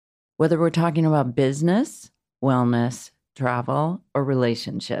Whether we're talking about business, wellness, travel, or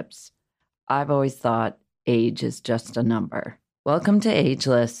relationships, I've always thought age is just a number. Welcome to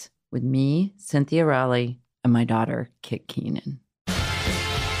Ageless with me, Cynthia Rowley, and my daughter, Kit Keenan.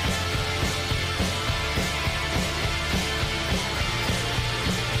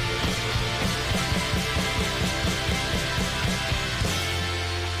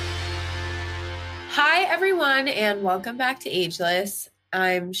 Hi, everyone, and welcome back to Ageless.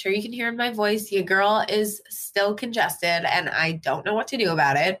 I'm sure you can hear in my voice, your girl is still congested, and I don't know what to do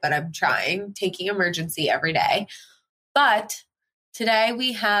about it, but I'm trying, taking emergency every day. But today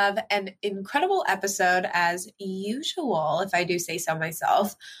we have an incredible episode, as usual, if I do say so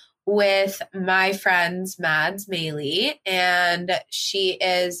myself, with my friends Mads Maley, and she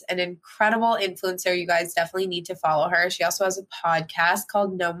is an incredible influencer. You guys definitely need to follow her. She also has a podcast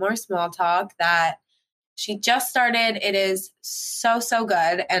called No More Small Talk that she just started. It is so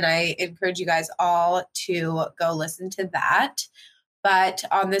good, and I encourage you guys all to go listen to that. But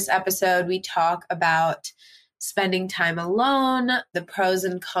on this episode, we talk about spending time alone, the pros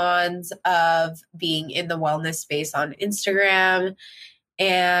and cons of being in the wellness space on Instagram,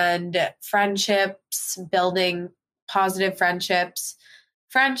 and friendships, building positive friendships,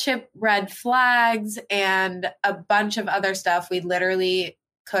 friendship red flags, and a bunch of other stuff. We literally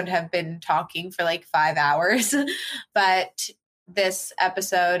could have been talking for like 5 hours, but this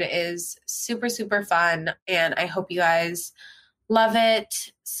episode is super fun, and I hope you guys love it.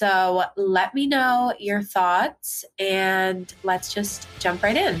 So let me know your thoughts, and let's just jump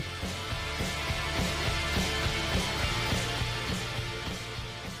right in.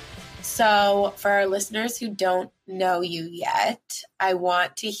 So for our listeners who don't know you yet, I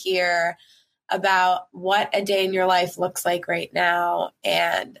want to hear about what a day in your life looks like right now,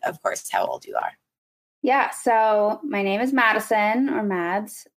 and of course, how old you are. Yeah, so my name is Madison, or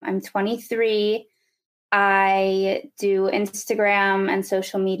Mads. I'm 23. I do Instagram and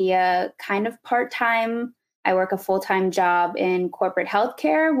social media kind of part-time. I work a full-time job in corporate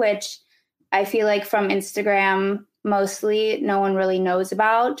healthcare, which I feel like from Instagram, mostly no one really knows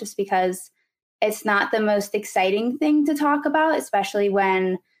about, just because it's not the most exciting thing to talk about, especially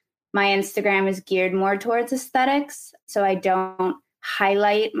when my Instagram is geared more towards aesthetics. So I don't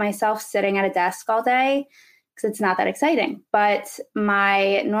highlight myself sitting at a desk all day because it's not that exciting. But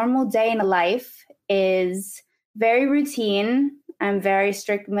my normal day in life is very routine. I'm very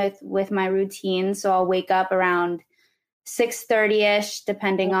strict with my routine. So I'll wake up around 6:30-ish,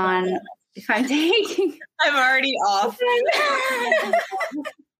 depending on if I'm taking... I'm already off.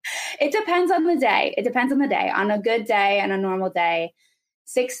 It depends on the day. On a good day and a normal day,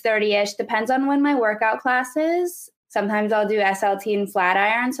 6:30-ish, depends on when my workout class is. Sometimes I'll do SLT and flat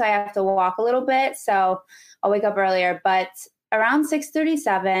iron, so I have to walk a little bit. So I'll wake up earlier, but around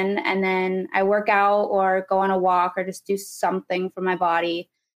 6:37, and then I work out or go on a walk or just do something for my body.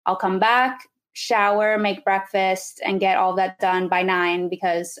 I'll come back, shower, make breakfast, and get all that done by 9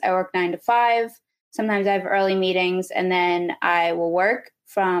 because I work 9 to 5. Sometimes I have early meetings, and then I will work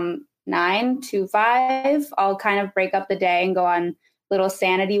from 9 to 5. I'll kind of break up the day and go on little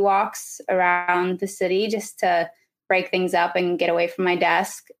sanity walks around the city just to break things up and get away from my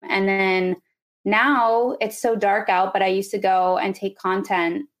desk. And then now it's so dark out, but I used to go and take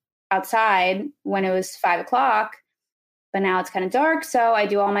content outside when it was 5 o'clock, but now it's kind of dark. So I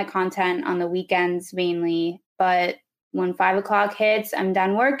do all my content on the weekends mainly. But when 5 o'clock hits, I'm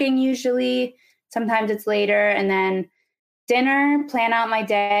done working usually. Sometimes it's later. And then dinner, plan out my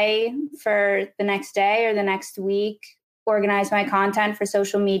day for the next day or the next week, organize my content for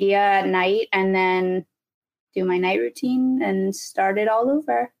social media at night, and then do my night routine and start it all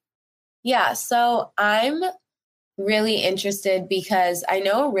over. Yeah, so I'm really interested because I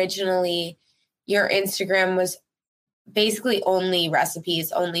know originally your Instagram was basically only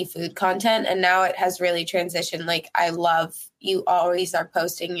recipes, only food content, and now it has really transitioned. Like, I love you always are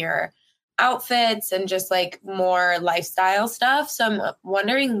posting your outfits and just like more lifestyle stuff. So I'm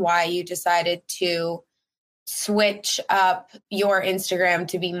wondering why you decided to switch up your Instagram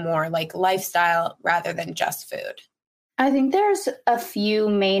to be more like lifestyle rather than just food. I think there's a few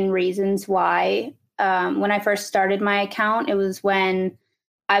main reasons why. When I first started my account, it was when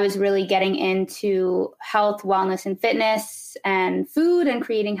I was really getting into health, wellness, and fitness and food and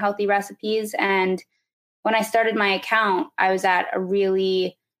creating healthy recipes. And when I started my account, I was at a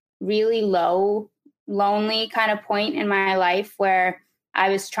really low, lonely kind of point in my life where I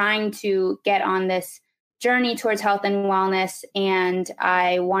was trying to get on this journey towards health and wellness, and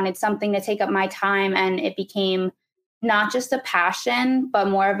I wanted something to take up my time, and it became not just a passion, but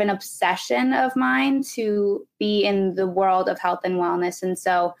more of an obsession of mine to be in the world of health and wellness. And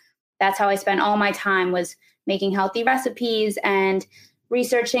so that's how I spent all my time, was making healthy recipes and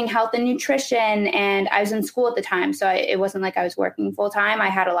researching health and nutrition. And I was in school at the time, so it wasn't like I was working full time. I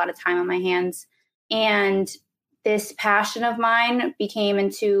had a lot of time on my hands. And this passion of mine became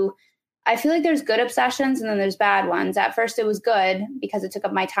into, I feel like there's good obsessions and then there's bad ones. At first it was good because it took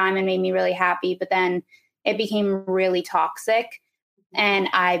up my time and made me really happy, but then it became really toxic. And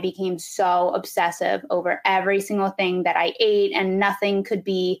I became so obsessive over every single thing that I ate, and nothing could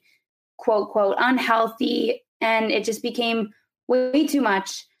be quote, quote, unhealthy. And it just became way too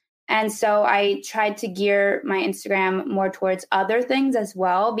much. And so I tried to gear my Instagram more towards other things as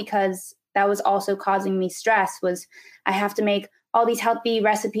well, because that was also causing me stress. Was I have to make all these healthy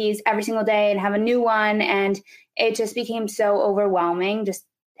recipes every single day and have a new one. And it just became so overwhelming, just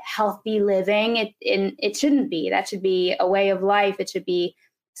healthy living. It shouldn't be. That should be a way of life. It should be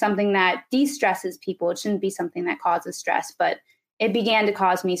something that de-stresses people. It shouldn't be something that causes stress, but it began to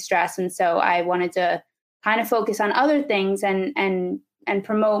cause me stress. And so I wanted to kind of focus on other things and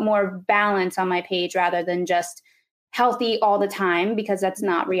promote more balance on my page rather than just healthy all the time, because that's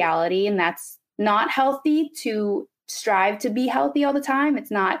not reality. And that's not healthy to strive to be healthy all the time.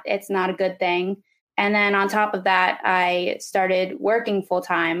 It's not a good thing. And then on top of that, I started working full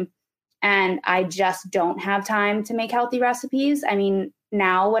time, and I just don't have time to make healthy recipes. I mean,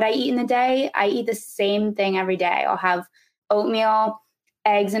 now what I eat in a day, I eat the same thing every day. I'll have oatmeal,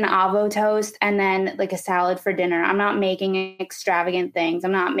 eggs and avo toast, and then like a salad for dinner. I'm not making extravagant things.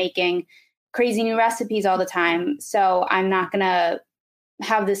 I'm not making crazy new recipes all the time. So I'm not going to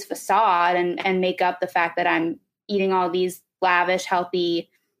have this facade and make up the fact that I'm eating all these lavish, healthy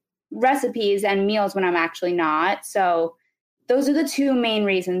recipes and meals when I'm actually not. So those are the two main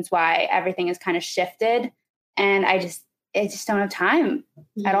reasons why everything is kind of shifted. And I just don't have time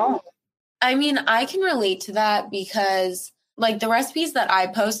at all. I mean, I can relate to that because like the recipes that I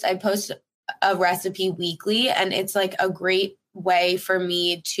post a recipe weekly, and it's like a great way for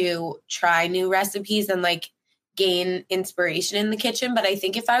me to try new recipes and like gain inspiration in the kitchen. But I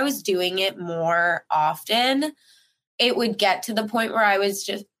think if I was doing it more often, it would get to the point where I was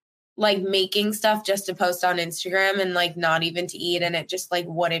just like making stuff just to post on Instagram and like not even to eat, and it just like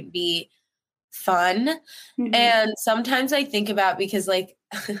wouldn't be fun. Mm-hmm. And sometimes I think about, because like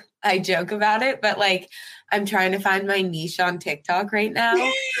I joke about it, but like I'm trying to find my niche on TikTok right now.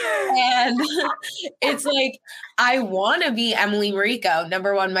 And it's like, I want to be Emily Mariko.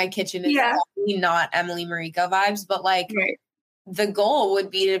 Number one, my kitchen is definitely not Emily Mariko vibes, but like the goal would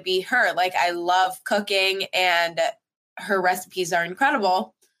be to be her. Like I love cooking and her recipes are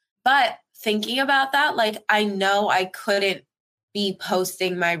incredible. But thinking about that, like I know I couldn't be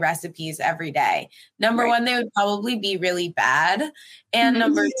posting my recipes every day. Number one, they would probably be really bad. And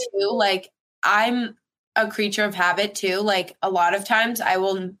number two, like I'm a creature of habit too. Like a lot of times I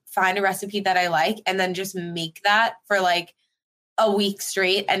will find a recipe that I like and then just make that for like a week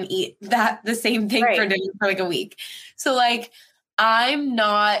straight and eat the same thing for dinner for like a week. So like I'm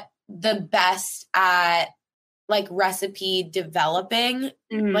not the best at like recipe developing,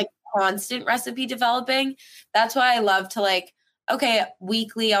 like constant recipe developing. That's why I love to like, okay,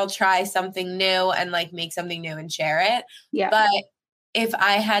 weekly I'll try something new and like make something new and share it. Yeah. But if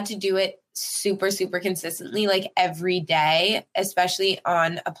I had to do it super, super consistently, like every day, especially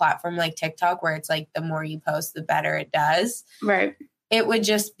on a platform like TikTok, where it's like the more you post, the better it does. Right. It would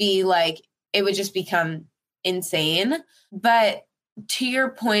just be like, it would just become insane. But to your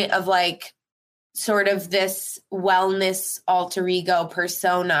point of like sort of this wellness alter ego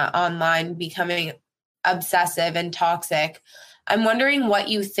persona online becoming obsessive and toxic, I'm wondering what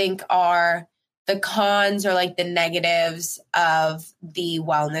you think are the cons or like the negatives of the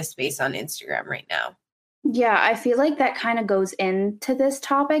wellness space on Instagram right now. Yeah, I feel like that kind of goes into this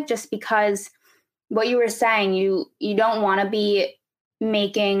topic just because what you were saying, you don't want to be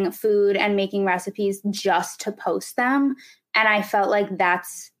making food and making recipes just to post them. And I felt like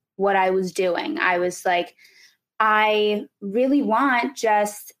that's what I was doing. I was like, I really want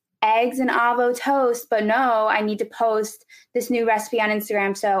just eggs and avo toast, but no, I need to post this new recipe on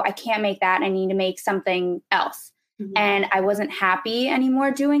Instagram, so I can't make that. I need to make something else. Mm-hmm. And I wasn't happy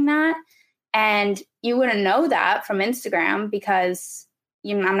anymore doing that. And you wouldn't know that from Instagram because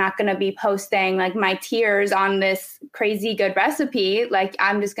I'm not going to be posting like my tears on this crazy good recipe. Like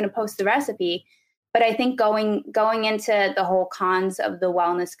I'm just going to post the recipe. But I think going into the whole cons of the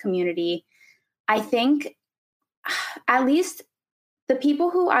wellness community, I think at least the people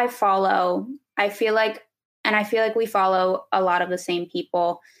who I follow, I feel like we follow a lot of the same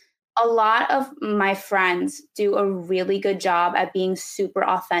people. A lot of my friends do a really good job at being super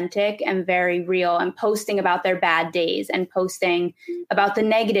authentic and very real and posting about their bad days and posting about the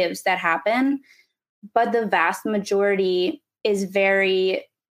negatives that happen. But the vast majority is very,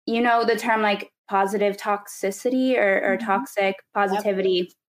 the term like positive toxicity or toxic positivity. Yep.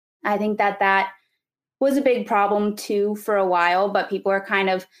 I think that was a big problem too for a while, but people are kind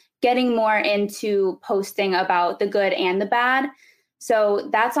of getting more into posting about the good and the bad. So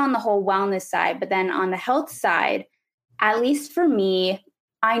that's on the whole wellness side. But then on the health side, at least for me,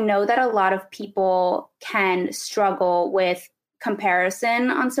 I know that a lot of people can struggle with comparison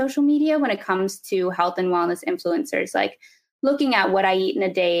on social media when it comes to health and wellness influencers, like looking at what I eat in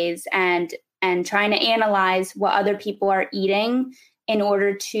a days and trying to analyze what other people are eating in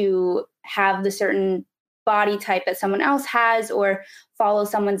order to have the certain body type that someone else has, or follow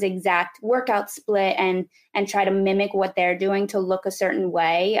someone's exact workout split and try to mimic what they're doing to look a certain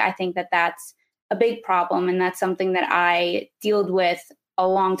way. I think that that's a big problem. And that's something that I dealt with a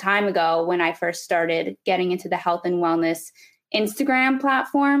long time ago when I first started getting into the health and wellness Instagram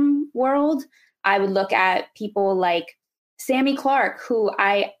platform world. I would look at people like Sammy Clark, who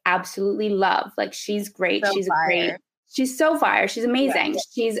I absolutely love. Like, she's great. So She's so fire. She's amazing. Yeah.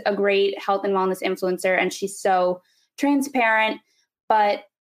 She's a great health and wellness influencer, and she's so transparent. But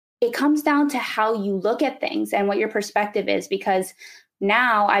it comes down to how you look at things and what your perspective is, because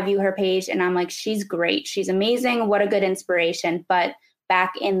now I view her page and I'm like, she's great. She's amazing. What a good inspiration. But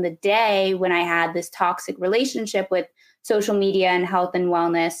back in the day when I had this toxic relationship with social media and health and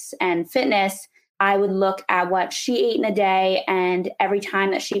wellness and fitness, I would look at what she ate in a day, and every time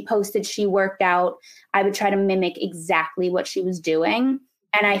that she posted she worked out, I would try to mimic exactly what she was doing.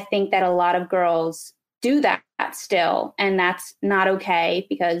 And I think that a lot of girls do that still, and that's not okay,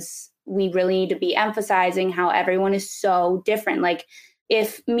 because we really need to be emphasizing how everyone is so different. Like,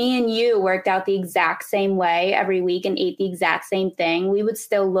 if me and you worked out the exact same way every week and ate the exact same thing, we would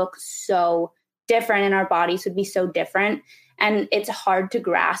still look so different and our bodies would be so different. And it's hard to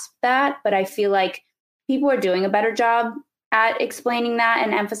grasp that, but I feel like people are doing a better job at explaining that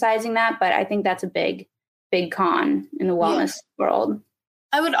and emphasizing that. But I think that's a big, big con in the wellness world.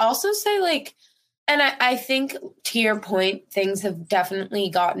 I would also say, like, and I think to your point, things have definitely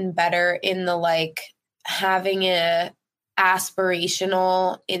gotten better in the, like, having a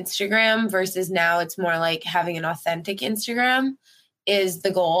aspirational Instagram versus now it's more like having an authentic Instagram is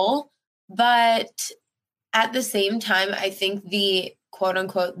the goal. But at the same time, I think the quote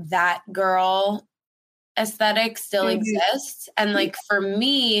unquote that girl aesthetic still exists. And like, for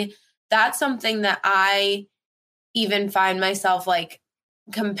me, that's something that I even find myself like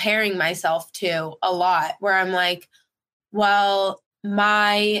comparing myself to a lot, where I'm like, well,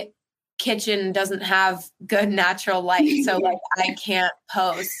 my kitchen doesn't have good natural light, so like I can't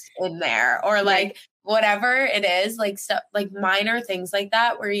post in there, or like whatever it is, like so, like minor things like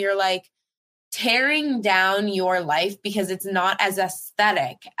that, where you're like tearing down your life because it's not as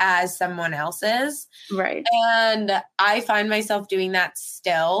aesthetic as someone else's. Right. And I find myself doing that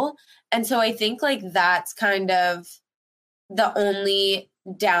still. And so I think like that's kind of the only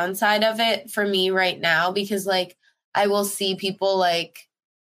downside of it for me right now, because like I will see people like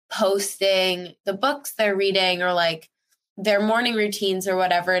posting the books they're reading or like their morning routines or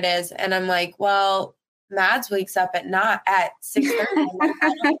whatever it is. And I'm like, well, Mads wakes up at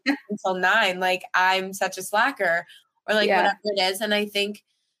 6:30 until 9. Like, I'm such a slacker, or like whatever it is. And I think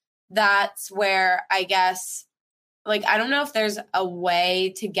that's where I guess, like, I don't know if there's a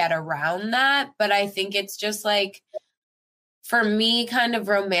way to get around that, but I think it's just like, for me, kind of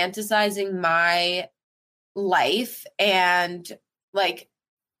romanticizing my life and like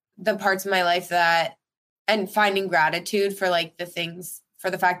the parts of my life that, and finding gratitude for like the things, for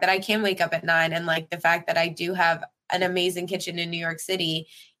the fact that I can wake up at 9, and like the fact that I do have an amazing kitchen in New York City,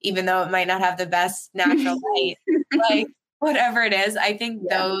 even though it might not have the best natural light, like whatever it is. I think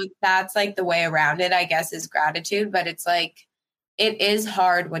though that's like the way around it, I guess, is gratitude. But it's like, it is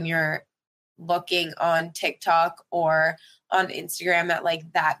hard when you're looking on TikTok or on Instagram at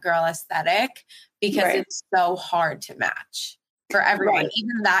like that girl aesthetic, because it's so hard to match for everyone.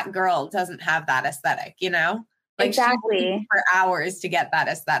 Even that girl doesn't have that aesthetic, you know? Like, exactly. For hours to get that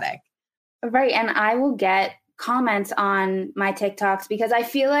aesthetic. Right. And I will get comments on my TikToks because I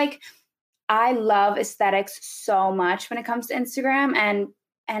feel like I love aesthetics so much when it comes to Instagram. And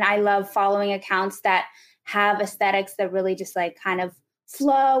I love following accounts that have aesthetics that really just like kind of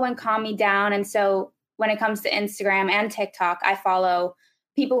flow and calm me down. And so when it comes to Instagram and TikTok, I follow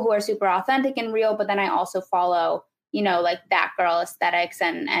people who are super authentic and real, but then I also follow, you know, like that girl aesthetics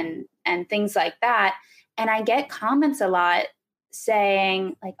and things like that. And I get comments a lot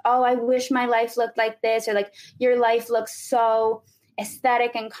saying like, oh, I wish my life looked like this, or like, your life looks so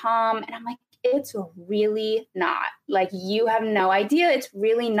aesthetic and calm. And I'm like, it's really not. Like, you have no idea. It's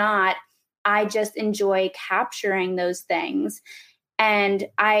really not. I just enjoy capturing those things. And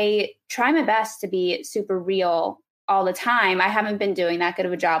I try my best to be super real all the time. I haven't been doing that good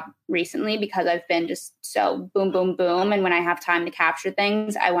of a job recently because I've been just so boom, boom, boom. And when I have time to capture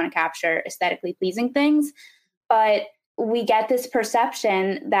things, I want to capture aesthetically pleasing things. But we get this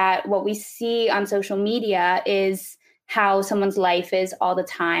perception that what we see on social media is how someone's life is all the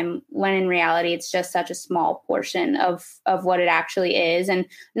time, when in reality, it's just such a small portion of what it actually is. And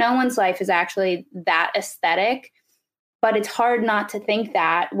no one's life is actually that aesthetic. But it's hard not to think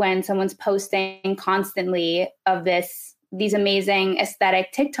that when someone's posting constantly of these amazing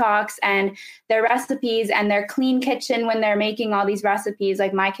aesthetic TikToks and their recipes and their clean kitchen when they're making all these recipes.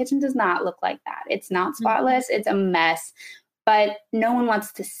 Like, my kitchen does not look like that. It's not spotless. It's a mess. But no one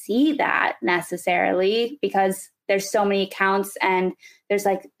wants to see that necessarily because there's so many accounts, and there's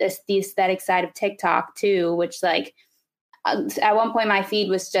like the aesthetic side of TikTok too, which like, at one point my feed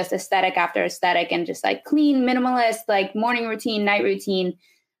was just aesthetic after aesthetic and just like clean, minimalist, like morning routine, night routine.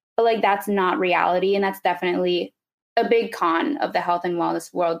 But like, that's not reality. And that's definitely a big con of the health and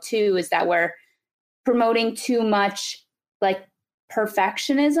wellness world too, is that we're promoting too much like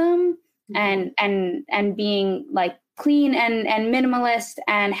perfectionism and being like clean and minimalist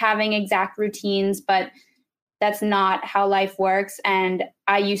and having exact routines. But that's not how life works. And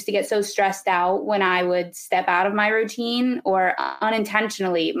I used to get so stressed out when I would step out of my routine, or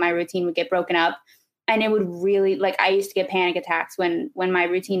unintentionally my routine would get broken up. And it would really, like, I used to get panic attacks when my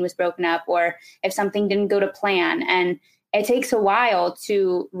routine was broken up, or if something didn't go to plan. And it takes a while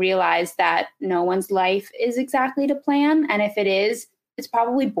to realize that no one's life is exactly to plan. And if it is, it's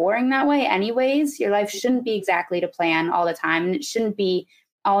probably boring that way anyways. Your life shouldn't be exactly to plan all the time. And it shouldn't be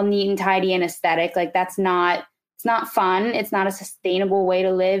all neat and tidy and aesthetic. Like, it's not fun. It's not a sustainable way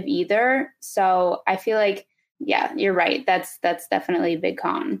to live either. So I feel like, yeah, you're right. That's definitely a big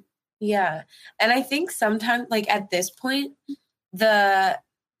con. Yeah. And I think sometimes, like, at this point, the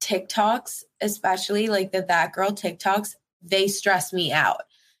TikToks, especially like That Girl TikToks, they stress me out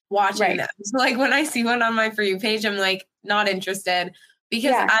watching them. So like, when I see one on my For You page, I'm like, not interested,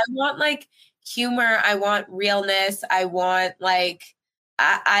 because I want like humor. I want realness. I want like,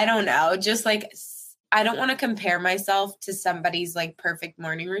 I don't know, just like, I don't want to compare myself to somebody's like perfect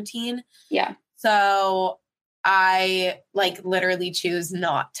morning routine. Yeah. So I like literally choose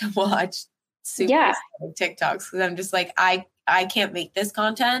not to watch super TikToks, because I'm just like, I can't make this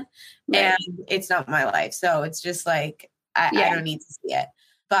content, and it's not my life. So it's just like, I don't need to see it.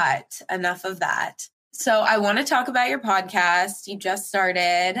 But enough of that. So I want to talk about your podcast. You just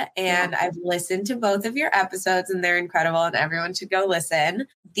started, and I've listened to both of your episodes, and they're incredible, and everyone should go listen.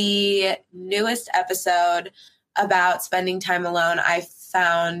 The newest episode about spending time alone, I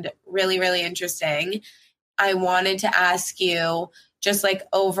found really, really interesting. I wanted to ask you, just like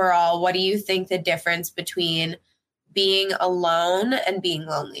overall, what do you think the difference between being alone and being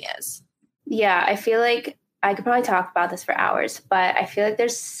lonely is? Yeah, I feel like I could probably talk about this for hours, but I feel like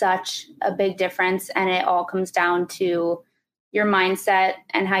there's such a big difference, and it all comes down to your mindset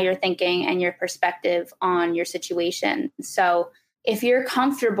and how you're thinking and your perspective on your situation. So if you're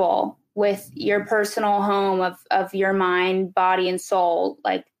comfortable with your personal home of your mind, body, and soul,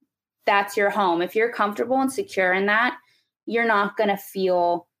 like, that's your home. If you're comfortable and secure in that, you're not going to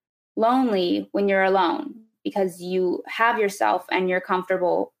feel lonely when you're alone, because you have yourself and you're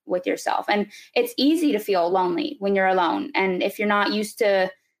comfortable with yourself. And it's easy to feel lonely when you're alone. And if you're not used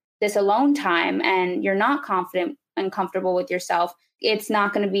to this alone time and you're not confident and comfortable with yourself, it's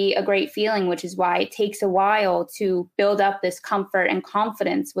not going to be a great feeling, which is why it takes a while to build up this comfort and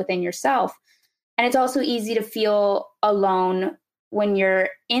confidence within yourself. And it's also easy to feel alone when you're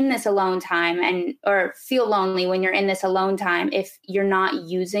in this alone time, or feel lonely when you're in this alone time if you're not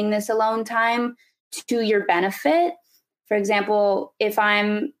using this alone time to your benefit. For example, if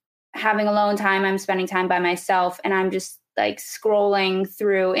I'm having alone time, I'm spending time by myself, and I'm just like scrolling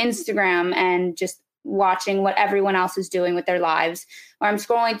through Instagram and just watching what everyone else is doing with their lives, or I'm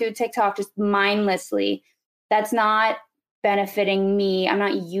scrolling through TikTok just mindlessly. That's not benefiting me. I'm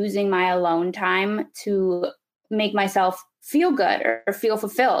not using my alone time to make myself feel good or feel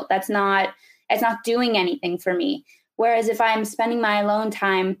fulfilled. It's not doing anything for me. Whereas if I'm spending my alone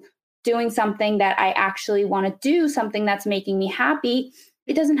time doing something that I actually want to do, something that's making me happy,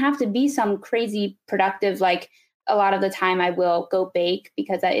 it doesn't have to be some crazy productive, like, a lot of the time I will go bake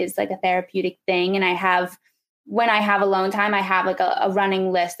because that is like a therapeutic thing. And when I have alone time, I have like a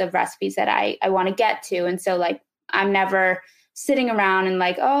running list of recipes that I want to get to. And so like, I'm never sitting around and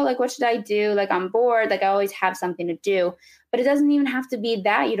like, oh, like, what should I do? Like, I'm bored. Like, I always have something to do. But it doesn't even have to be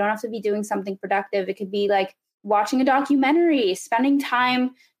that. You don't have to be doing something productive. It could be like watching a documentary, spending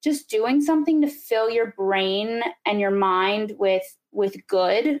time just doing something to fill your brain and your mind with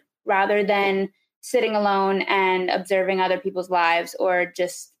good, rather than sitting alone and observing other people's lives, or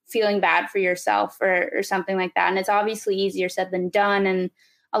just feeling bad for yourself or something like that. And it's obviously easier said than done. And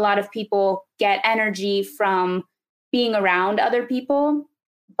a lot of people get energy from being around other people.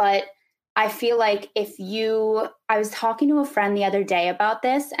 But I feel like I was talking to a friend the other day about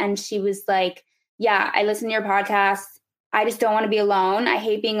this, and she was like, yeah, I listen to your podcast. I just don't want to be alone. I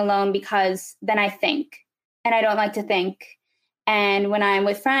hate being alone because then I think, and I don't like to think. And when I'm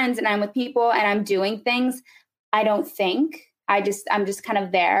with friends and I'm with people and I'm doing things, I don't think. I'm just kind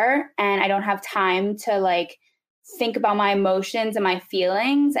of there, and I don't have time to like think about my emotions and my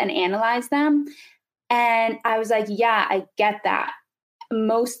feelings and analyze them. And I was like, yeah, I get that.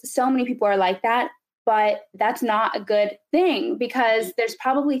 So many people are like that, but that's not a good thing, because there's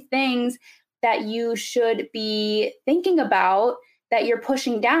probably things that you should be thinking about that you're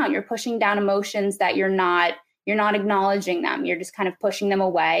pushing down. You're pushing down emotions that you're not acknowledging them. You're just kind of pushing them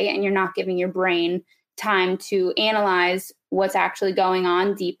away, and you're not giving your brain time to analyze what's actually going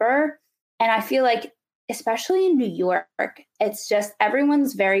on deeper. And I feel like, especially in New York, it's just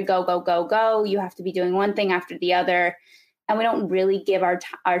everyone's very go, go, go, go. You have to be doing one thing after the other. And we don't really give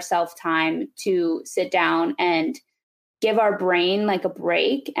ourselves time to sit down and give our brain like a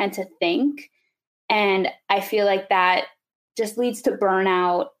break and to think. And I feel like that just leads to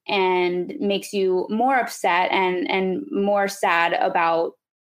burnout and makes you more upset and more sad about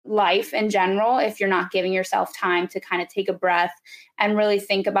life in general, if you're not giving yourself time to kind of take a breath and really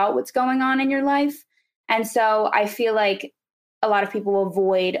think about what's going on in your life. And so I feel like a lot of people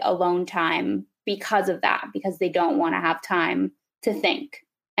avoid alone time because of that, because they don't want to have time to think.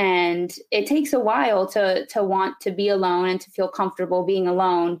 And it takes a while to want to be alone and to feel comfortable being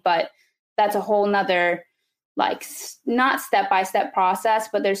alone. But that's a whole nother, like, not step-by-step process,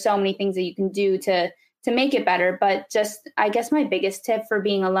 but there's so many things that you can do to make it better. But just, I guess my biggest tip for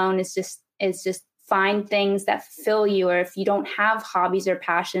being alone is just find things that fulfill you. Or if you don't have hobbies or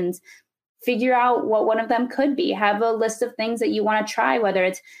passions, figure out what one of them could be. Have a list of things that you want to try, whether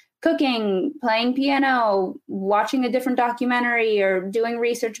it's cooking, playing piano, watching a different documentary, or doing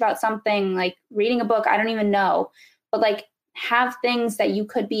research about something, like reading a book. I don't even know, but like, have things that you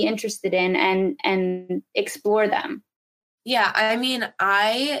could be interested in and explore them. Yeah. I mean,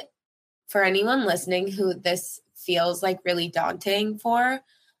 for anyone listening who this feels like really daunting for,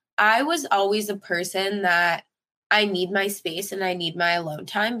 I was always a person that I need my space and I need my alone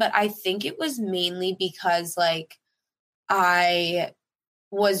time. But I think it was mainly because like I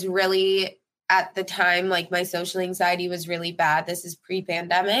was really, at the time, like my social anxiety was really bad. This is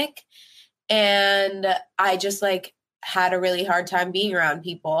pre-pandemic. And I just like had a really hard time being around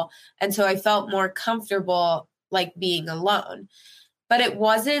people. And so I felt more comfortable like being alone. But it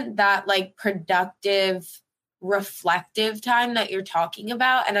wasn't that like productive, reflective time that you're talking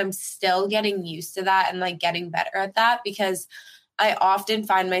about. And I'm still getting used to that and like getting better at that, because I often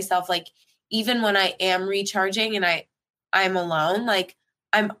find myself like, even when I am recharging and I'm alone, like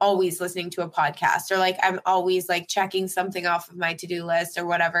I'm always listening to a podcast, or like I'm always like checking something off of my to-do list or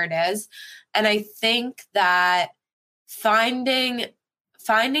whatever it is. And I think that finding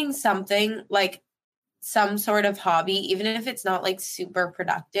something like some sort of hobby, even if it's not like super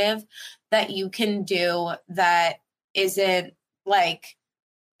productive, that you can do that isn't like,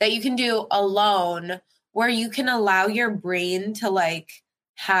 that you can do alone, where you can allow your brain to like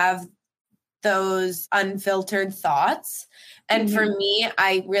have those unfiltered thoughts. And for me,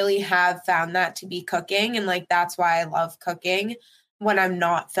 I really have found that to be cooking. And like, that's why I love cooking when I'm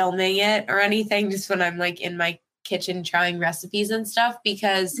not filming it or anything, just when I'm like in my kitchen trying recipes and stuff,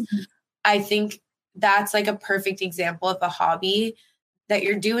 because I think that's like a perfect example of a hobby that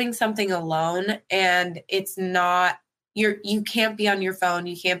you're doing something alone, and it's not, you can't be on your phone.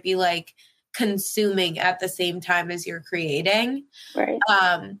 You can't be like consuming at the same time as you're creating. Right.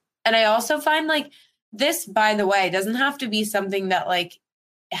 And I also find like this, by the way, doesn't have to be something that like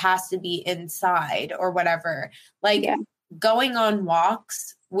has to be inside or whatever. Like going on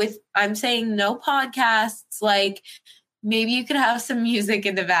walks with, I'm saying no podcasts, like maybe you could have some music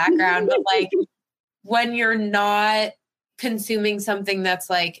in the background, but like when you're not consuming something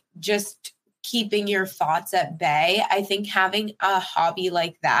that's like just keeping your thoughts at bay, I think having a hobby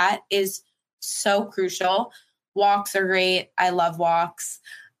like that is so crucial. Walks are great. I love walks.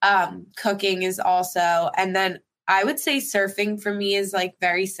 Cooking is also, and then I would say surfing for me is like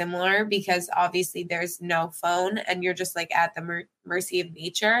very similar because obviously there's no phone and you're just like at the mercy of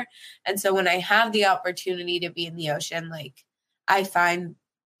nature. And so when I have the opportunity to be in the ocean, like I find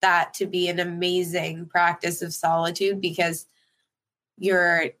that to be an amazing practice of solitude because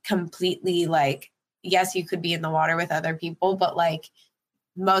you're completely like, yes, you could be in the water with other people, but like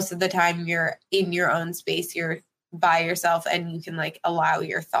most of the time you're in your own space, you're by yourself, and you can like allow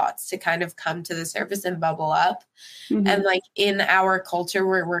your thoughts to kind of come to the surface and bubble up. Mm-hmm. And like in our culture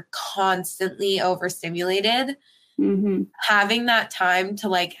where we're constantly overstimulated, having that time to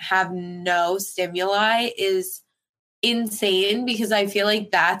like have no stimuli is insane because I feel like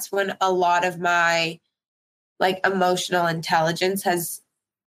that's when a lot of my like emotional intelligence has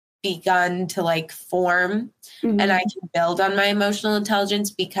begun to like form, and I can build on my emotional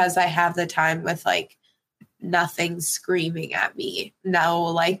intelligence because I have the time with like nothing screaming at me, no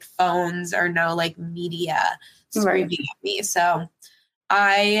like phones or no like media screaming at me. So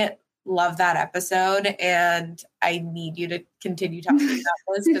I love that episode and I need you to continue talking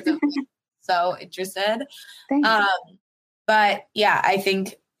about this because I'm so interested. But yeah, I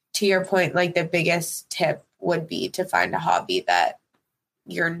think to your point, like the biggest tip would be to find a hobby that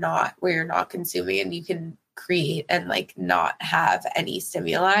you're not consuming and you can create and like not have any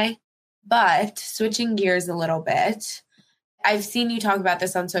stimuli. But switching gears a little bit, I've seen you talk about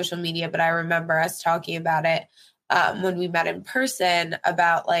this on social media, but I remember us talking about it when we met in person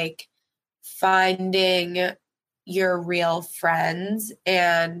about like finding your real friends.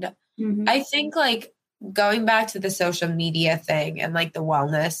 And I think like going back to the social media thing and like the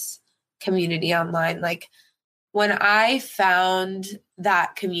wellness community online, like when I found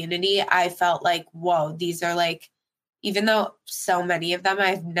that community, I felt like, whoa, these are like, even though so many of them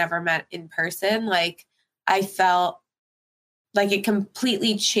I've never met in person, like I felt like it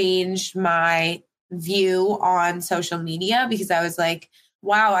completely changed my view on social media because I was like,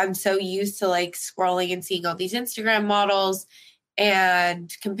 wow, I'm so used to like scrolling and seeing all these Instagram models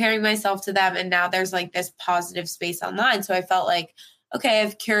and comparing myself to them. And now there's like this positive space online. So I felt like, okay,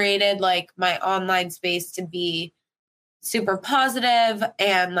 I've curated like my online space to be super positive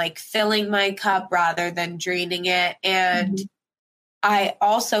and like filling my cup rather than draining it. And I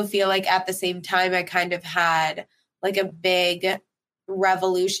also feel like at the same time, I kind of had like a big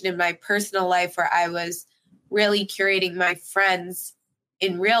revolution in my personal life where I was really curating my friends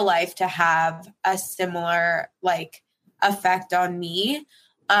in real life to have a similar like effect on me,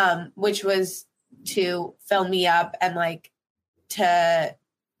 which was to fill me up and like to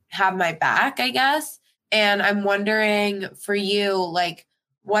have my back, I guess. And I'm wondering for you, like,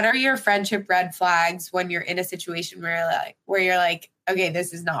 what are your friendship red flags when you're in a situation where you're like, okay,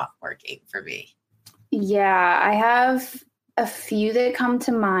 this is not working for me? Yeah, I have a few that come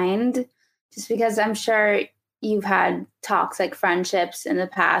to mind just because I'm sure you've had toxic friendships in the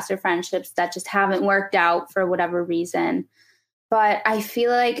past or friendships that just haven't worked out for whatever reason. But I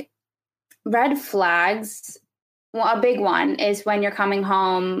feel like red flags, well, a big one is when you're coming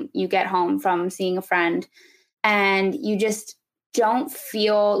home, you get home from seeing a friend and you just don't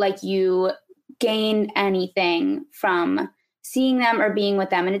feel like you gained anything from seeing them or being with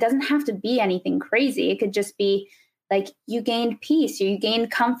them. And it doesn't have to be anything crazy. It could just be like you gained peace or you gained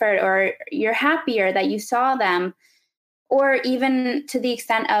comfort or you're happier that you saw them. Or even to the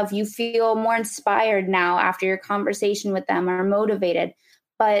extent of you feel more inspired now after your conversation with them or motivated.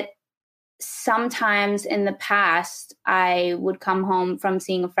 But sometimes in the past, I would come home from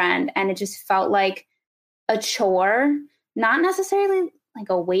seeing a friend and it just felt like a chore, not necessarily like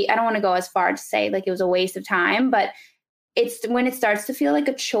a waste. I don't want to go as far to say like it was a waste of time, but it's when it starts to feel like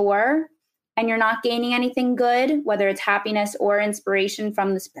a chore and you're not gaining anything good, whether it's happiness or inspiration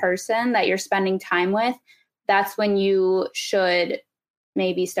from this person that you're spending time with, that's when you should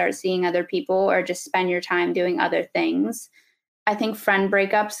maybe start seeing other people or just spend your time doing other things. I think friend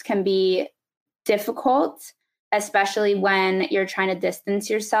breakups can be difficult, especially when you're trying to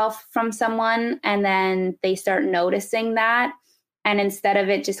distance yourself from someone and then they start noticing that. And instead of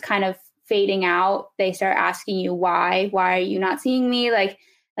it just kind of fading out, they start asking you why are you not seeing me? Like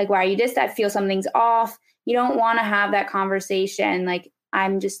why are you distant? I feel something's off. You don't want to have that conversation. Like,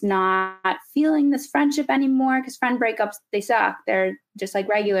 I'm just not feeling this friendship anymore because friend breakups, they suck. They're just like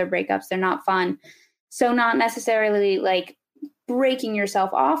regular breakups. They're not fun. So not necessarily like breaking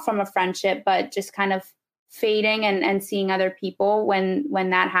yourself off from a friendship, but just kind of fading and seeing other people when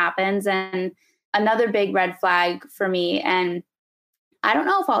that happens. And another big red flag for me, and I don't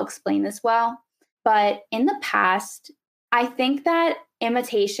know if I'll explain this well, but in the past, I think that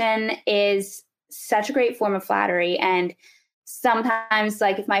imitation is such a great form of flattery. And sometimes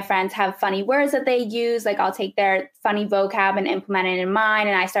like if my friends have funny words that they use, like I'll take their funny vocab and implement it in mine.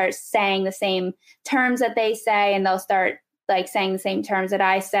 And I start saying the same terms that they say, and they'll start like saying the same terms that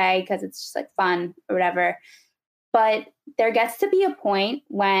I say because it's just like fun or whatever. But there gets to be a point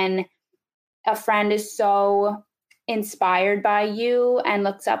when a friend is so inspired by you and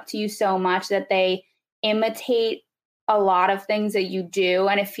looks up to you so much that they imitate a lot of things that you do.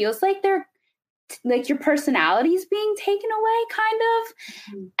 And it feels like they're like your personality is being taken away kind of.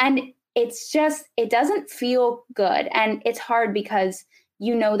 Mm-hmm. And it's just, it doesn't feel good. And it's hard because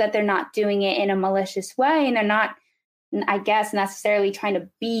you know that they're not doing it in a malicious way and they're not, I guess, necessarily trying to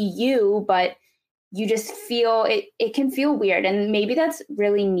be you, but you just feel it can feel weird. And maybe that's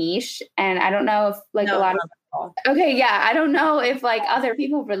really niche. And I don't know if like a lot of, okay. Yeah. I don't know if like other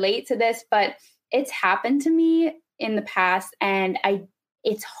people relate to this, but it's happened to me in the past. And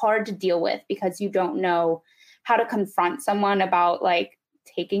it's hard to deal with because you don't know how to confront someone about like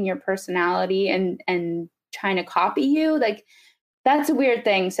taking your personality and trying to copy you. Like that's a weird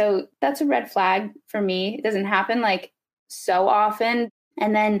thing. So that's a red flag for me. It doesn't happen like so often.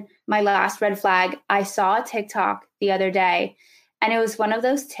 And then my last red flag, I saw a TikTok the other day, and it was one of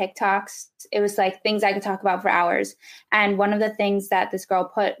those TikToks. It was like things I could talk about for hours. And one of the things that this girl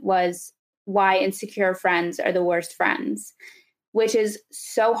put was why insecure friends are the worst friends, which is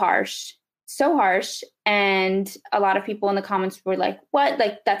so harsh. And a lot of people in the comments were like, what?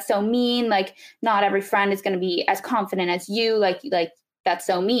 Like, that's so mean. Like, not every friend is going to be as confident as you. Like that's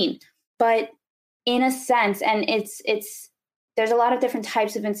so mean. But in a sense, and it's, there's a lot of different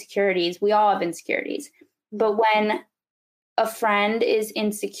types of insecurities. We all have insecurities. But when a friend is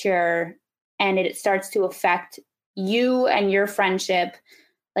insecure and it starts to affect you and your friendship,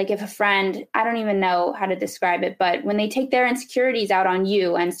 like if a friend, I don't even know how to describe it, but when they take their insecurities out on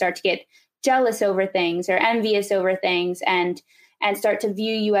you and start to get jealous over things or envious over things and start to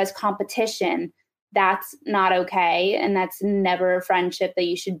view you as competition, that's not okay. And that's never a friendship that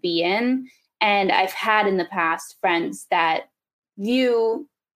you should be in. And I've had in the past friends that view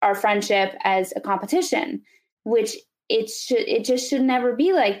our friendship as a competition, which it just should never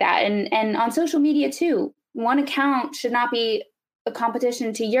be like that. And on social media too, one account should not be a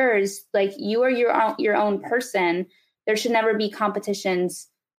competition to yours. Like you are your own person. There should never be competitions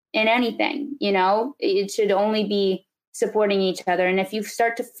in anything, you know. It should only be supporting each other. And if you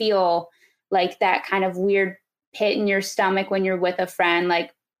start to feel like that kind of weird pit in your stomach when you're with a friend,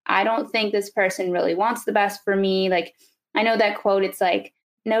 like, I don't think this person really wants the best for me. Like, I know that quote, it's like,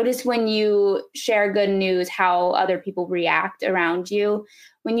 notice when you share good news, how other people react around you.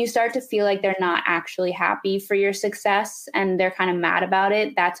 When you start to feel like they're not actually happy for your success and they're kind of mad about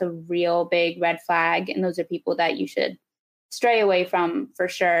it, that's a real big red flag. And those are people that you should stray away from for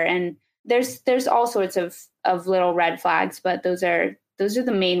sure. And there's all sorts of little red flags, but those are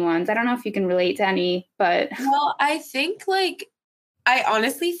the main ones. I don't know if you can relate to any, but. Well, I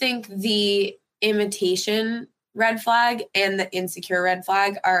honestly think the imitation red flag and the insecure red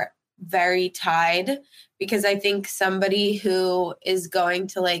flag are very tied, because I think somebody who is going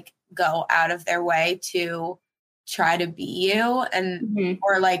to like go out of their way to try to be you and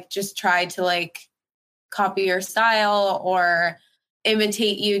or like just try to like copy your style or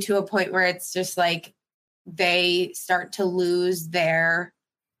imitate you to a point where it's just like they start to lose their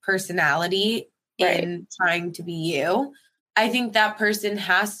personality in trying to be you. I think that person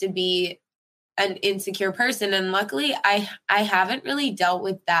has to be an insecure person. And luckily I haven't really dealt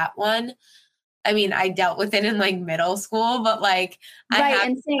with that one. I mean, I dealt with it in like middle school, but like I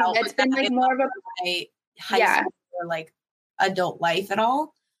haven't dealt with been like more of a high school or like adult life at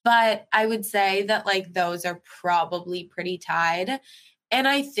all. But I would say that like those are probably pretty tied. And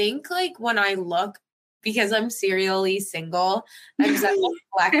I think like when I look, because I'm serially single, I'm such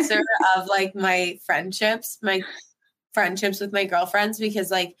a flexer of like my friendships with my girlfriends,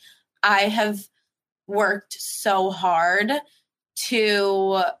 because like I have worked so hard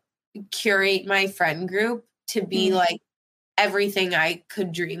to curate my friend group to be like everything I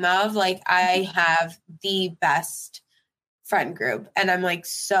could dream of. Like I have the best friend group and I'm like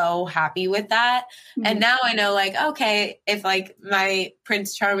so happy with that. And now I know like, okay, if like my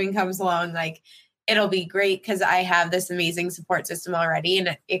Prince Charming comes along, like it'll be great because I have this amazing support system already,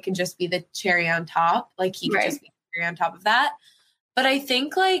 and it can just be the cherry on top. Like he could just be the cherry on top of that. But I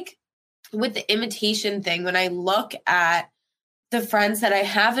think like with the imitation thing, when I look at the friends that I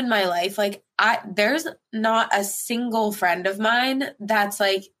have in my life, like there's not a single friend of mine that's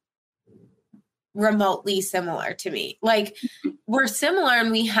like remotely similar to me. Like we're similar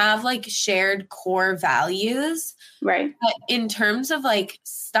and we have like shared core values. Right. But in terms of like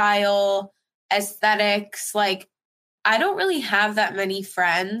style, aesthetics, like I don't really have that many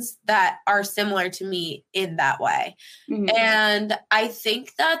friends that are similar to me in that way. Mhm. And I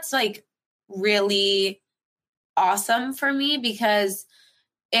think that's like really awesome for me because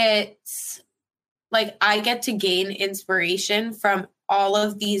it's like I get to gain inspiration from all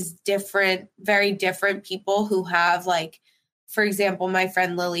of these different, very different people who have like, for example, my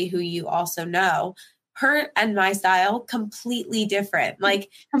friend Lily, who you also know, her and my style completely different. Like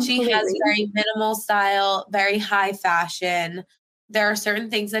she has Completely. very minimal style, very high fashion. There are certain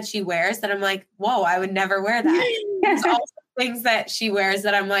things that she wears that I'm like, whoa, I would never wear that. There's also things that she wears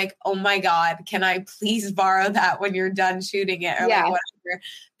that I'm like, oh my God, can I please borrow that when you're done shooting it or Yeah. like whatever?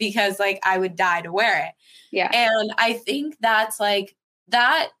 Because like I would die to wear it. Yeah. And I think that's like,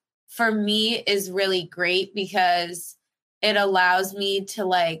 that for me is really great because it allows me to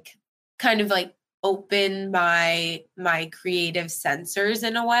like kind of like open my creative sensors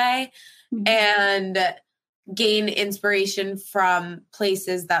in a way Mhm. and gain inspiration from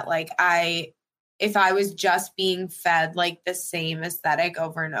places that like if I was just being fed like the same aesthetic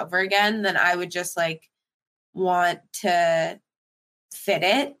over and over again, then I would just like want to fit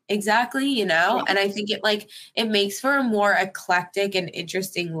it exactly, you know? Yeah. And I think it makes for a more eclectic and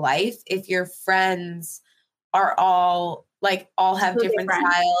interesting life if your friends are all have So different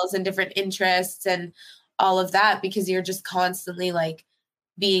different. styles and different interests and all of that, because you're just constantly like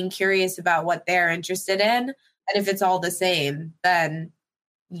being curious about what they're interested in. And if it's all the same, then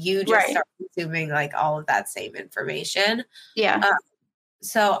you just Right. start consuming like all of that same information. Yeah.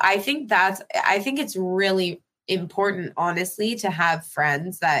 So I think it's really important, honestly, to have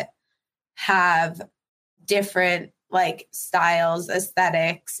friends that have different like styles,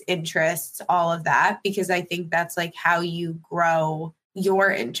 aesthetics, interests, all of that, because I think that's like how you grow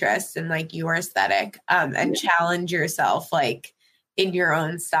your interests and like your aesthetic and challenge yourself like in your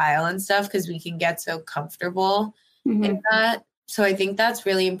own style and stuff, because we can get so comfortable Mhm. in that. So I think that's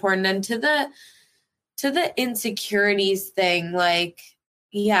really important. And to the insecurities thing, like,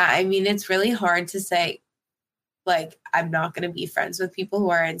 yeah, I mean, it's really hard to say, like, I'm not going to be friends with people who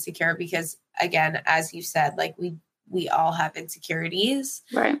are insecure because, again, as you said, like, we all have insecurities.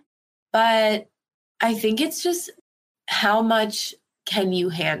 Right. But I think it's just how much can you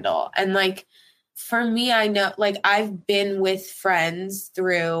handle? And, like, for me, I know, like, I've been with friends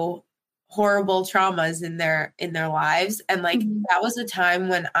through horrible traumas in their lives. And, like, Mhm. that was a time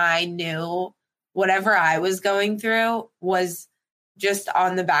when I knew whatever I was going through was just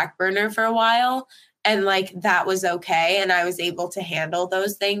on the back burner for a while. And like that was okay. And I was able to handle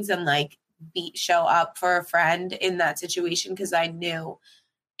those things and like show up for a friend in that situation because I knew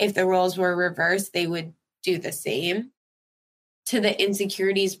if the roles were reversed, they would do the same. To the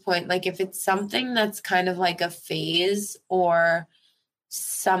insecurities point, like if it's something that's kind of like a phase or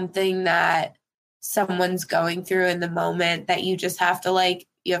something that someone's going through in the moment that you just have to like,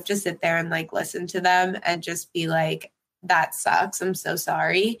 you have to sit there and like listen to them and just be like, that sucks. I'm so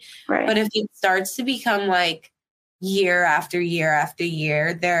sorry. Right. But if it starts to become like year after year after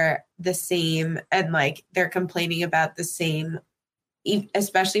year, they're the same and like they're complaining about the same,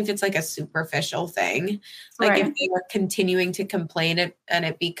 especially if it's like a superficial thing. Like Right. if they are continuing to complain and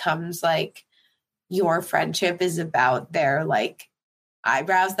it becomes like your friendship is about their like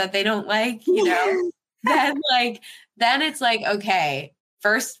eyebrows that they don't like, you know, then it's like, okay,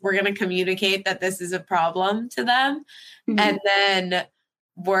 first we're going to communicate that this is a problem to them. Mhm. And then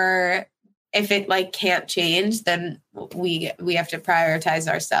if it like can't change, then we have to prioritize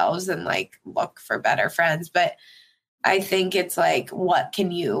ourselves and like look for better friends. But I think it's like, what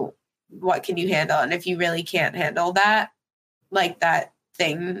can you handle? And if you really can't handle that, like that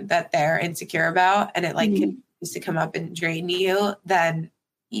thing that they're insecure about, and it like Mhm. continues to come up and drain you, then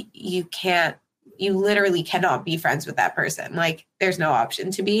you literally cannot be friends with that person. Like there's no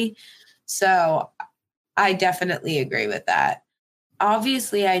option to be. So I definitely agree with that.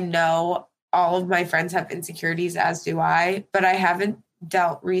 Obviously, I know all of my friends have insecurities, as do I, but I haven't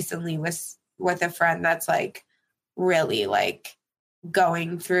dealt recently with a friend that's like really like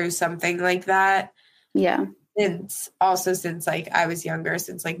going through something like that. Yeah. Since like I was younger,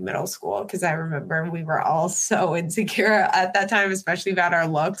 since like middle school, because I remember we were all so insecure at that time, especially about our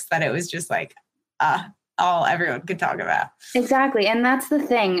looks, that it was just like all everyone could talk about. Exactly. And that's the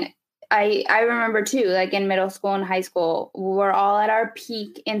thing. I remember too, like in middle school and high school, we're all at our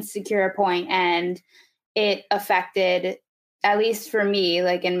peak insecure point, and it affected, at least for me,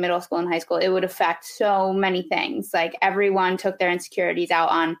 like in middle school and high school, it would affect so many things. Like everyone took their insecurities out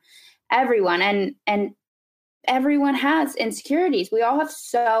on everyone, and everyone has insecurities. We all have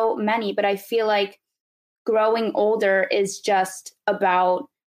so many, but I feel like growing older is just about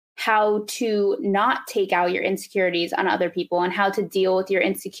how to not take out your insecurities on other people and how to deal with your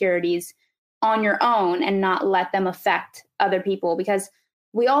insecurities on your own and not let them affect other people, because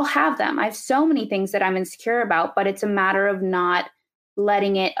we all have them. I have so many things that I'm insecure about, but it's a matter of not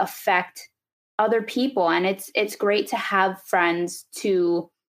letting it affect other people. And it's great to have friends to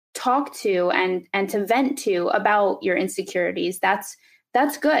talk to and to vent to about your insecurities. That's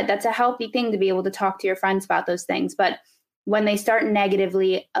good. That's a healthy thing to be able to talk to your friends about those things. But when they start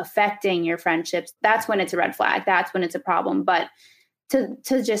negatively affecting your friendships, that's when it's a red flag. That's when it's a problem. But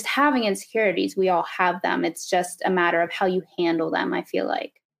to just having insecurities, we all have them. It's just a matter of how you handle them, I feel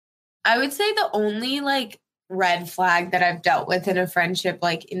like. I would say the only like red flag that I've dealt with in a friendship,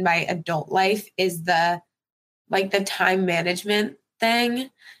 like in my adult life, is the time management thing,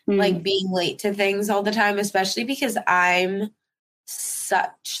 like being late to things all the time, especially because I'm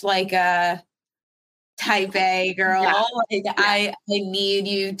such like a type A girl. Yeah. Like I need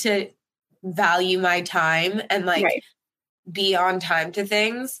you to value my time and like be on time to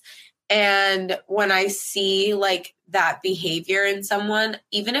things. And when I see like that behavior in someone,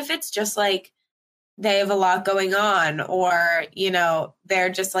 even if it's just like they have a lot going on, or, you know, they're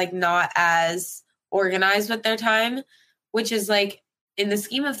just like not as organized with their time, which is like in the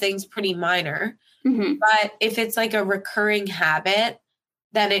scheme of things pretty minor. But if it's like a recurring habit,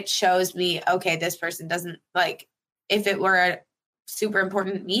 then it shows me, okay, this person doesn't, like, if it were a super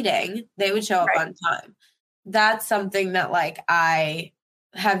important meeting, they would show up on time. That's something that like I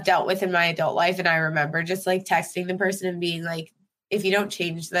have dealt with in my adult life. And I remember just like texting the person and being like, if you don't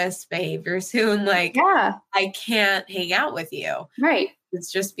change this behavior soon, like I can't hang out with you. Right.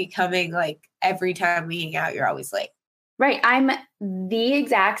 It's just becoming like every time we hang out, you're always late. Right. I'm the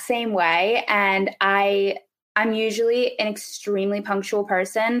exact same way. And I'm usually an extremely punctual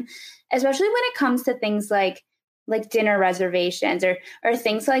person, especially when it comes to things like dinner reservations or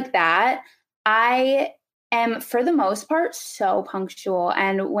things like that. I am, for the most part, so punctual.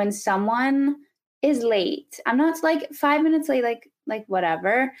 And when someone is late, I'm not like 5 minutes late, like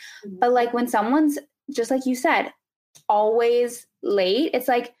whatever. But like when someone's, just like you said, always late, it's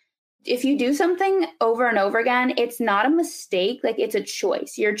like, if you do something over and over again, it's not a mistake. Like it's a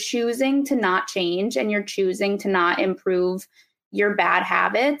choice. You're choosing to not change and you're choosing to not improve your bad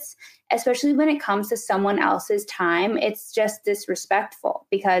habits, especially when it comes to someone else's time. It's just disrespectful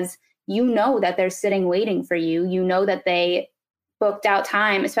because you know that they're sitting waiting for you. You know that they booked out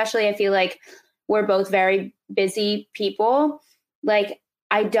time, especially I feel like we're both very busy people. Like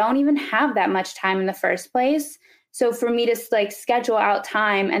I don't even have that much time in the first place. So for me to like schedule out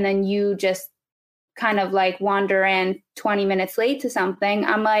time and then you just kind of like wander in 20 minutes late to something,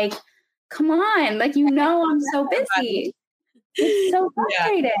 I'm like, come on, like, you know, I'm so busy. It's so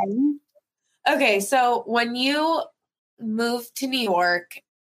frustrating. Yeah. Okay. So when you moved to New York,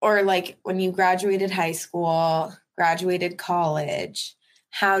 or like when you graduated high school, graduated college,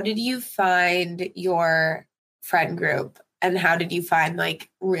 how did you find your friend group and how did you find like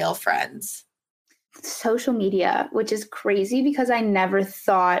real friends? Social media, which is crazy because I never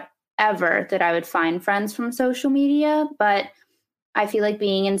thought ever that I would find friends from social media. But I feel like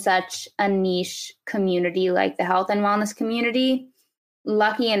being in such a niche community like the health and wellness community,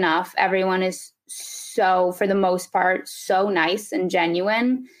 lucky enough, everyone is so, for the most part, so nice and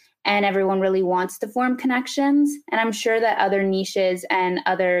genuine. And everyone really wants to form connections. And I'm sure that other niches and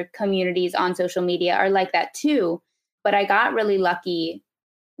other communities on social media are like that too. But I got really lucky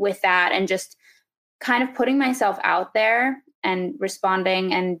with that and just kind of putting myself out there and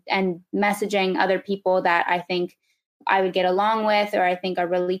responding and messaging other people that I think I would get along with or I think are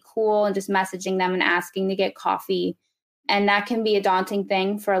really cool, and just messaging them and asking to get coffee. And that can be a daunting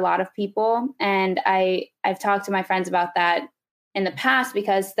thing for a lot of people. And I've talked to my friends about that in the past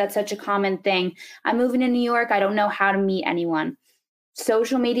because that's such a common thing. I'm moving to New York. I don't know how to meet anyone.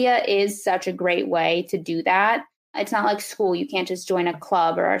 Social media is such a great way to do that. It's not like school. You can't just join a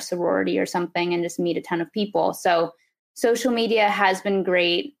club or a sorority or something and just meet a ton of people. So social media has been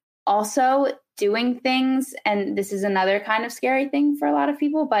great. Also doing things, and this is another kind of scary thing for a lot of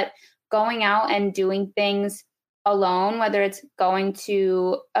people, but going out and doing things alone, whether it's going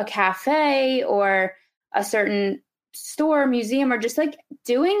to a cafe or a certain store, museum, or just like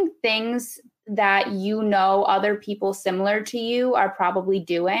doing things that you know other people similar to you are probably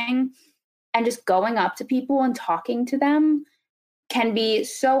doing, and just going up to people and talking to them can be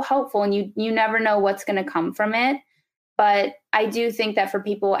so helpful. And you never know what's going to come from it. But I do think that for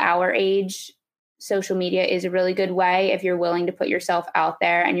people our age, social media is a really good way if you're willing to put yourself out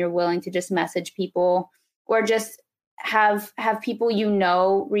there and you're willing to just message people or just have people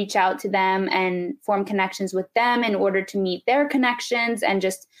reach out to them and form connections with them in order to meet their connections, and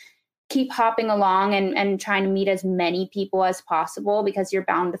just keep hopping along and trying to meet as many people as possible, because you're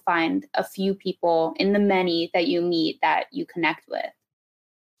bound to find a few people in the many that you meet that you connect with.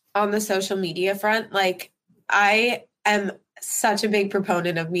 On the social media front, like, I am such a big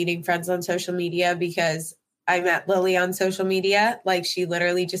proponent of meeting friends on social media, because I met Lily on social media. Like, she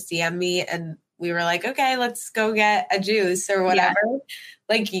literally just DM'd me and we were like, okay, let's go get a juice or whatever. Yeah.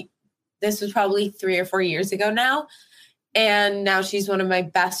 Like, this was probably 3 or 4 years ago now. And now she's one of my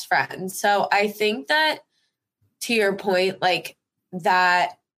best friends. So I think that, to your point, like,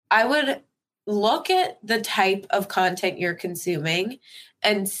 that I would look at the type of content you're consuming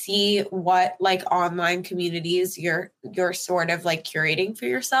and see what, like, online communities you're sort of like curating for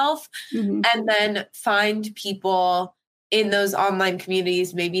yourself. Mm-hmm. And then find people in those online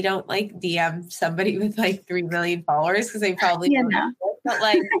communities. Maybe don't like DM somebody with like 3 million followers, because they probably don't know. But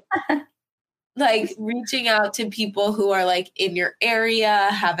like like reaching out to people who are like in your area,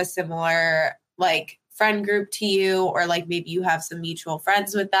 have a similar like friend group to you, or like maybe you have some mutual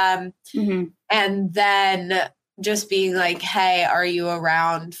friends with them. Mm-hmm. And then just being like, hey, are you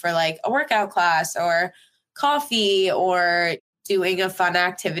around for like a workout class or coffee or doing a fun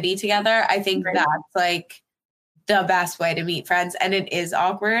activity together? I think that's like the best way to meet friends. And it is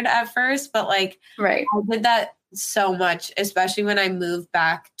awkward at first, but like, I did that so much, especially when I moved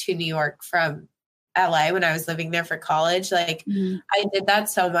back to New York from LA when I was living there for college. Like, I did that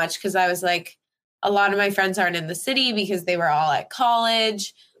so much because I was like, a lot of my friends aren't in the city because they were all at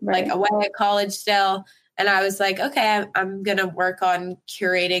college, like away at college still. And I was like, okay, I'm going to work on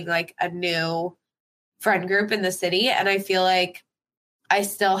curating like a new friend group in the city. And I feel like I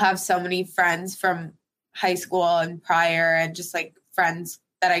still have so many friends from high school and prior, and just like friends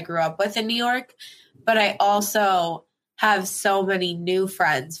that I grew up with in New York. But I also have so many new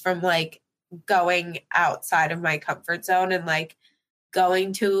friends from like going outside of my comfort zone and like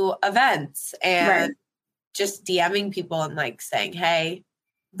going to events and just DMing people and like saying, hey,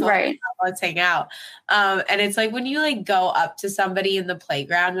 let's hang out. And it's like when you like go up to somebody in the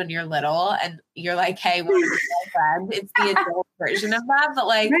playground when you're little and you're like, hey, want to be my friend? It's the adult version of that. But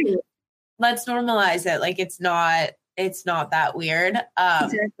like, let's normalize it. Like, it's not that weird.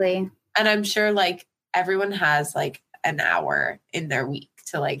 Exactly. And I'm sure like everyone has like an hour in their week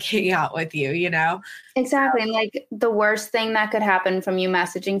to like hang out with you, you know? Exactly. And like the worst thing that could happen from you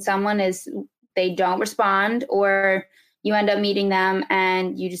messaging someone is they don't respond, or you end up meeting them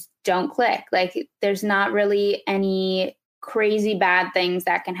and you just don't click. Like, there's not really any crazy bad things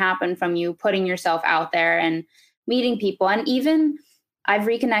that can happen from you putting yourself out there and meeting people. And even I've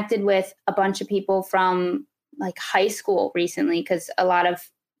reconnected with a bunch of people from like high school recently, because a lot of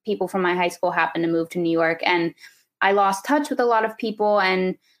people from my high school happened to move to New York, and I lost touch with a lot of people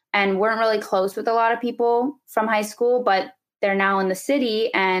and weren't really close with a lot of people from high school, but they're now in the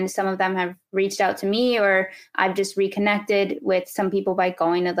city, and some of them have reached out to me, or I've just reconnected with some people by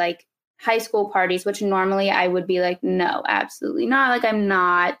going to like high school parties, which normally I would be like, no, absolutely not. Like, I'm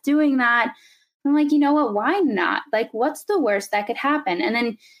not doing that. I'm like, you know what? Why not? Like, what's the worst that could happen? And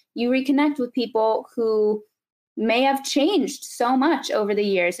then you reconnect with people who may have changed so much over the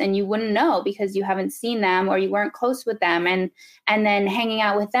years, and you wouldn't know because you haven't seen them or you weren't close with them. And then hanging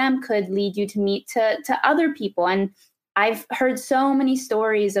out with them could lead you to meet to other people. And I've heard so many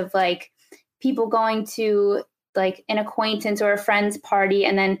stories of like people going to like an acquaintance or a friend's party,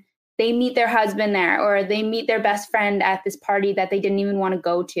 and then they meet their husband there, or they meet their best friend at this party that they didn't even want to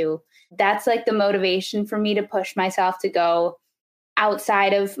go to. That's like the motivation for me to push myself to go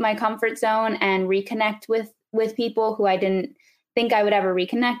outside of my comfort zone and reconnect with people who I didn't think I would ever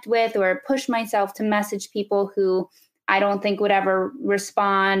reconnect with, or push myself to message people who I don't think would ever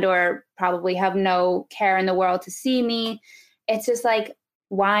respond or probably have no care in the world to see me. It's just like,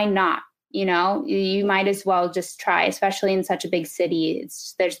 why not? You know, you might as well just try, especially in such a big city.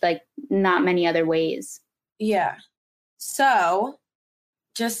 There's like not many other ways. Yeah. So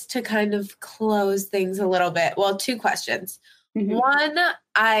just to kind of close things a little bit, well, 2 questions. Mm-hmm. One,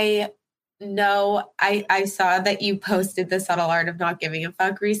 I saw that you posted The Subtle Art of Not Giving a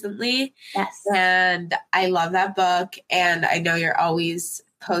Fuck recently. Yes. And I love that book. And I know you're always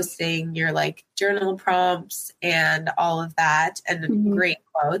posting your like journal prompts and all of that, and great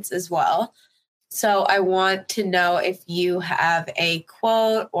quotes as well. So I want to know if you have a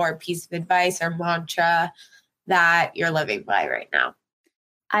quote or piece of advice or mantra that you're living by right now.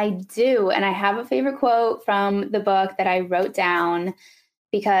 I do. And I have a favorite quote from the book that I wrote down,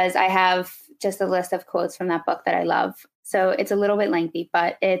 because I have just a list of quotes from that book that I love. So it's a little bit lengthy,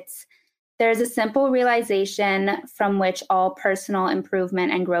 but it's, There's a simple realization from which all personal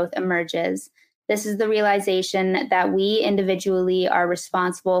improvement and growth emerges. This is the realization that we individually are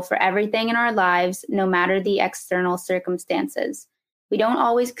responsible for everything in our lives, no matter the external circumstances. We don't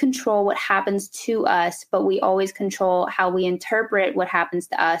always control what happens to us, but we always control how we interpret what happens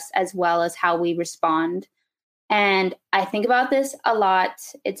to us, as well as how we respond. And I think about this a lot.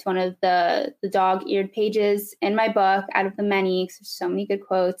 It's one of the dog-eared pages in my book, out of the many, 'cause there's so many good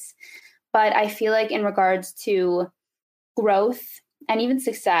quotes. But I feel like in regards to growth and even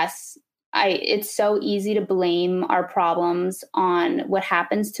success, it's so easy to blame our problems on what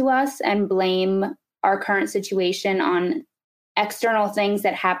happens to us and blame our current situation on external things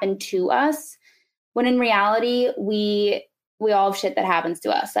that happen to us, when in reality, we all have shit that happens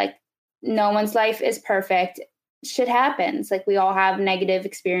to us. Like, no one's life is perfect. Shit happens. Like, we all have negative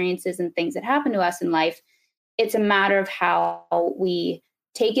experiences and things that happen to us in life. It's a matter of how we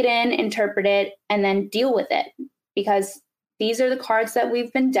take it in, interpret it, and then deal with it. Because these are the cards that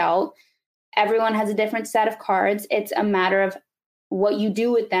we've been dealt. Everyone has a different set of cards. It's a matter of what you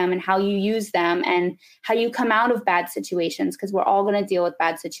do with them and how you use them and how you come out of bad situations, because we're all going to deal with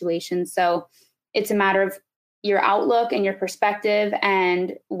bad situations. So it's a matter of your outlook and your perspective,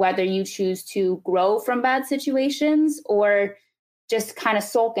 and whether you choose to grow from bad situations or just kind of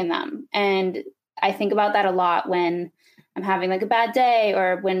sulk in them. And I think about that a lot when I'm having like a bad day,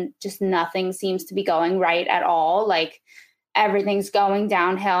 or when just nothing seems to be going right at all. Like, everything's going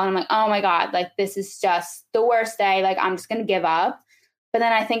downhill. And I'm like, oh my God, like, this is just the worst day. Like, I'm just going to give up. But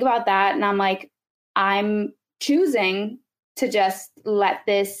then I think about that and I'm like, I'm choosing to just let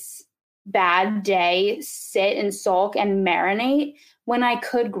this bad day sit and sulk and marinate, when I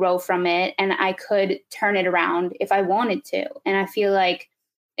could grow from it and I could turn it around if I wanted to. And I feel like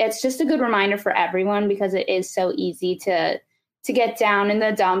it's just a good reminder for everyone, because it is so easy to get down in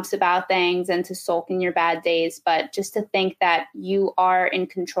the dumps about things and to sulk in your bad days, but just to think that you are in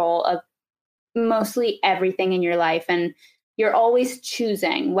control of mostly everything in your life. And you're always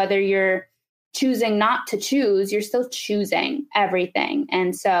choosing. Whether you're choosing not to choose, you're still choosing everything.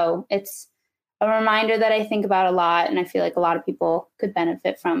 And so it's a reminder that I think about a lot. And I feel like a lot of people could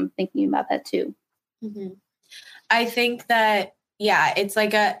benefit from thinking about that too. Mm-hmm. I think that, yeah, it's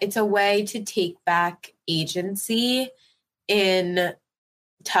a way to take back agency in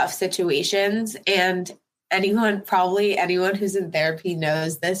tough situations. And anyone who's in therapy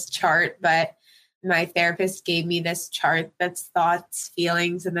knows this chart, but my therapist gave me this chart that's thoughts,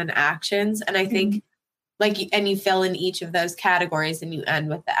 feelings, and then actions. And I think and you fill in each of those categories and you end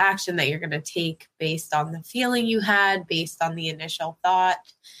with the action that you're going to take based on the feeling you had, based on the initial thought.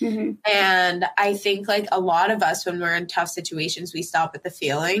 Mm-hmm. And I think like a lot of us, when we're in tough situations, we stop at the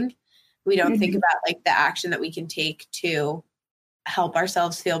feeling. We don't think about like the action that we can take to help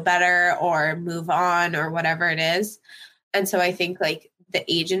ourselves feel better or move on or whatever it is. And so I think like the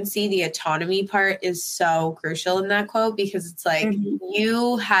agency, the autonomy part is so crucial in that quote, because it's like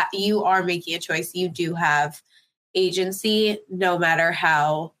you are making a choice. You do have agency no matter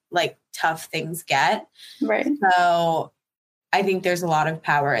how like tough things get. Right. So I think there's a lot of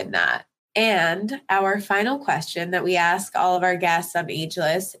power in that. And our final question that we ask all of our guests on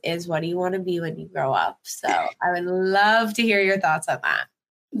Ageless is, what do you want to be when you grow up? So I would love to hear your thoughts on that.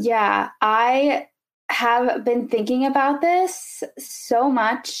 Yeah, I have been thinking about this so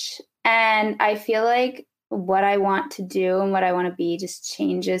much, and I feel like what I want to do and what I want to be just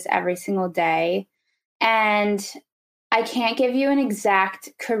changes every single day. And I can't give you an exact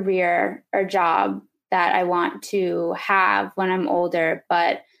career or job that I want to have when I'm older,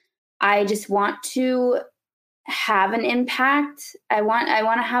 but I just want to have an impact. I want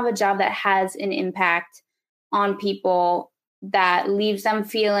to have a job that has an impact on people, that leaves them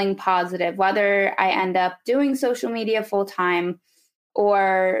feeling positive, whether I end up doing social media full time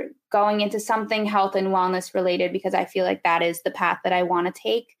or going into something health and wellness related, because I feel like that is the path that I want to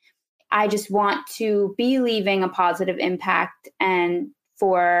take. I just want to be leaving a positive impact, and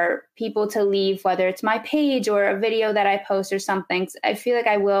for people to leave, whether it's my page or a video that I post or something. I feel like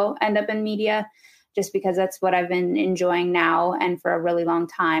I will end up in media just because that's what I've been enjoying now and for a really long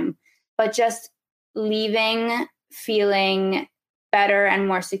time. But just leaving feeling better and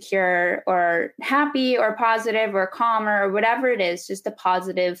more secure or happy or positive or calmer or whatever it is, just a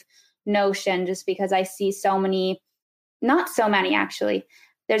positive notion, just because I see so many, not so many actually.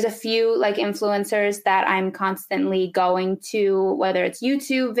 There's a few like influencers that I'm constantly going to, whether it's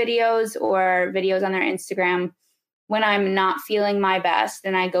YouTube videos or videos on their Instagram, when I'm not feeling my best,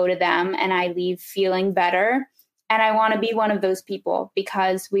 and I go to them and I leave feeling better. And I want to be one of those people,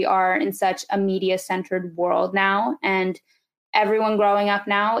 because we are in such a media-centered world now. And everyone growing up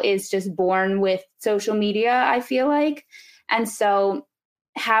now is just born with social media, I feel like. And so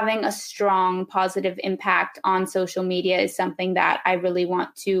having a strong positive impact on social media is something that I really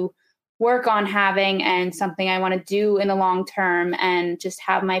want to work on having, and something I want to do in the long term, and just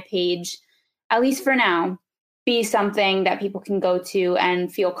have my page, at least for now, be something that people can go to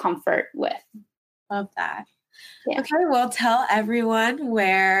and feel comfort with. Love that. Yeah. Okay, well, tell everyone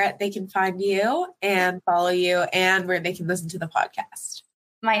where they can find you and follow you, and where they can listen to the podcast.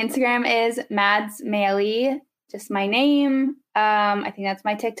 My Instagram is Mads Maley, just my name. I think that's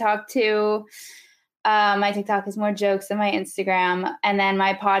my TikTok too. My TikTok is more jokes than my Instagram. And then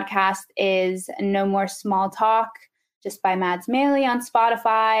my podcast is No More Small Talk, just by Mads Maley on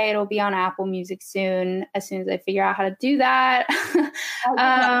Spotify. It'll be on Apple Music soon as I figure out how to do that.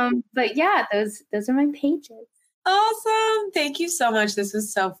 But yeah, those are my pages. Awesome. Thank you so much. This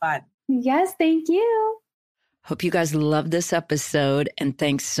was so fun. Yes, thank you. Hope you guys loved this episode, and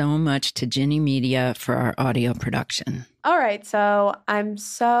thanks so much to Ginny Media for our audio production. All right, so I'm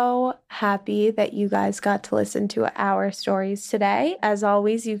so happy that you guys got to listen to our stories today. As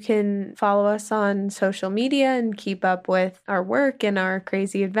always, you can follow us on social media and keep up with our work and our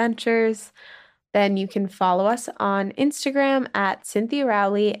crazy adventures. Then you can follow us on Instagram at Cynthia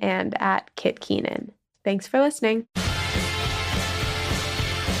Rowley and at Kit Keenan. Thanks for listening.